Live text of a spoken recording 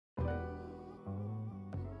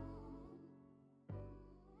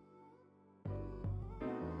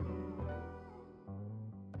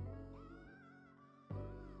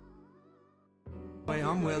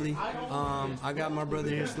I'm Willie. I got my brother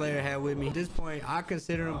here, SlayeredHat, with me. At this point, I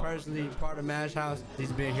consider him personally part of Mash House.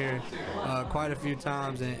 He's been here quite a few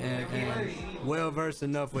times and well versed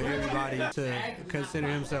enough with everybody to consider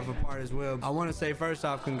himself a part as well. I want to say first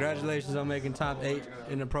off, congratulations on making top 8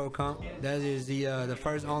 in the Pro-Komp. That is the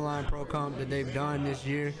first online Pro-Komp that they've done this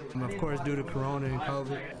year. Of course, due to Corona and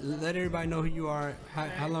COVID. Let everybody know who you are,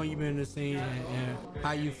 how long you've been in the scene, and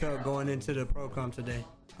how you felt going into the Pro-Komp today.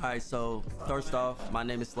 Alright, so first off, my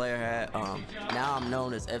name is SlayeredHat. Now I'm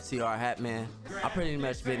known as FCR Hatman. I pretty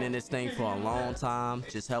much been in this thing for a long time,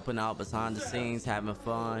 just helping out behind the scenes, having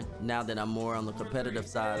fun. Now that I'm more on the competitive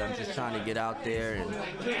side, I'm just trying to get out there and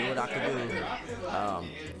do what I can do.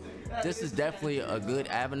 This is definitely a good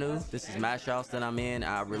avenue. This is Mash House that I'm in.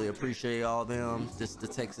 I really appreciate all of them. Just the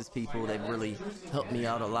Texas people, they've really helped me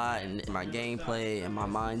out a lot in my gameplay and my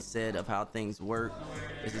mindset of how things work.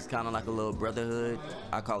 This is kind of like a little brotherhood.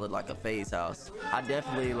 I call it like a phase house. I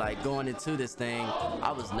definitely, like, going into this thing,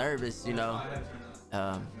 I was nervous, you know.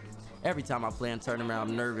 Every time I play in tournament,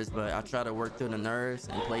 I'm nervous, but I try to work through the nerves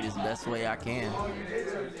and play this best way I can.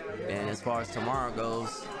 And as far as tomorrow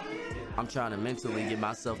goes, I'm trying to mentally get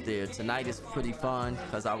myself there. Tonight is pretty fun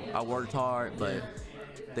because I worked hard, but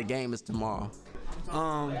the game is tomorrow.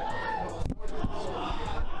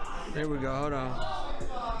 There we go, hold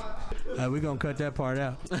on. We're gonna cut that part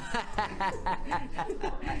out.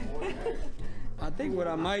 I think what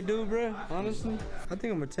I might do, bro, honestly, I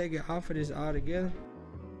think I'm gonna take it off of this altogether.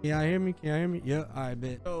 Can y'all hear me? Can y'all hear me? Yep, all right,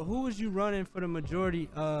 bet. So who was you running for the majority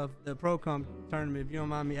of the Pro-Komp tournament, if you don't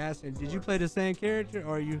mind me asking? Did you play the same character,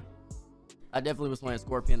 or you? I definitely was playing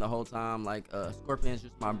Scorpion the whole time. Like, Scorpion's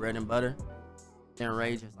just my bread and butter. And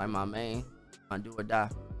Rage is like my main, my do or die.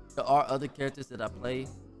 There are other characters that I play.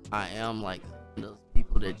 I am like those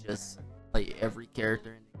people that just play every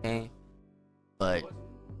character in the game. But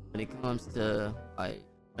when it comes to, like,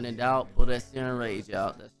 when in doubt, pull that Searing Rage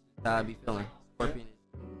out. That's how I be feeling. Scorpion.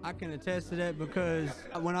 I can attest to that because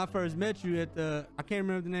when I first met you at the, I can't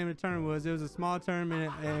remember the name of the tournament was. It was a small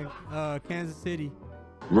tournament in Kansas City.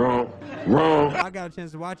 Wrong. I got a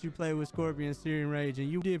chance to watch you play with Scorpion, Searing Rage, and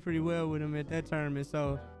you did pretty well with him at that tournament.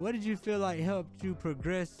 So what did you feel like helped you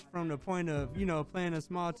progress from the point of, you know, playing a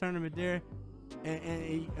small tournament there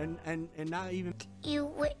and not even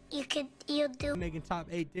you do making top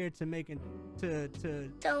 8 there to making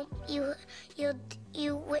don't you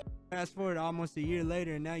fast forward almost a year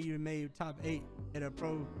later, and now you made top 8 at a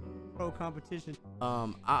pro competition?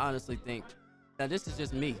 I honestly think, now this is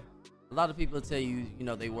just me. A lot of people tell you, you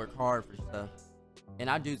know, they work hard for stuff, and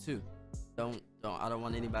I do too. I don't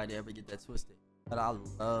want anybody to ever get that twisted. But I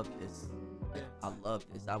love this. I love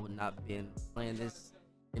this. I would not been playing this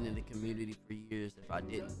and in the community for years if I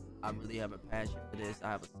didn't. I really have a passion for this. I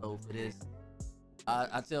have a soul for this.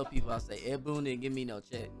 I tell people, I say, Ed Boon didn't give me no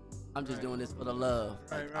check. I'm just doing this for the love.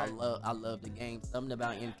 Like, I love the game. Something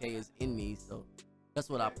about MK is in me, so that's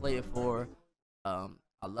what I play it for. I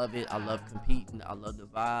love it. I love competing. I love the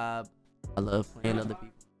vibe. I love playing other people.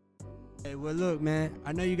 Hey, well, look, man,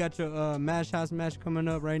 I know you got your Mash House match coming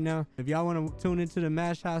up right now. If y'all want to tune into the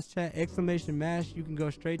Mash House chat, !MASH, you can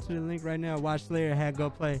go straight to the link right now. Watch SlayeredHat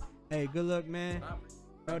go play. Hey, good luck, man.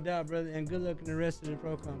 No doubt, brother, and good luck in the rest of the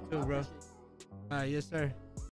Pro-Komp too, bro. All right, yes, sir.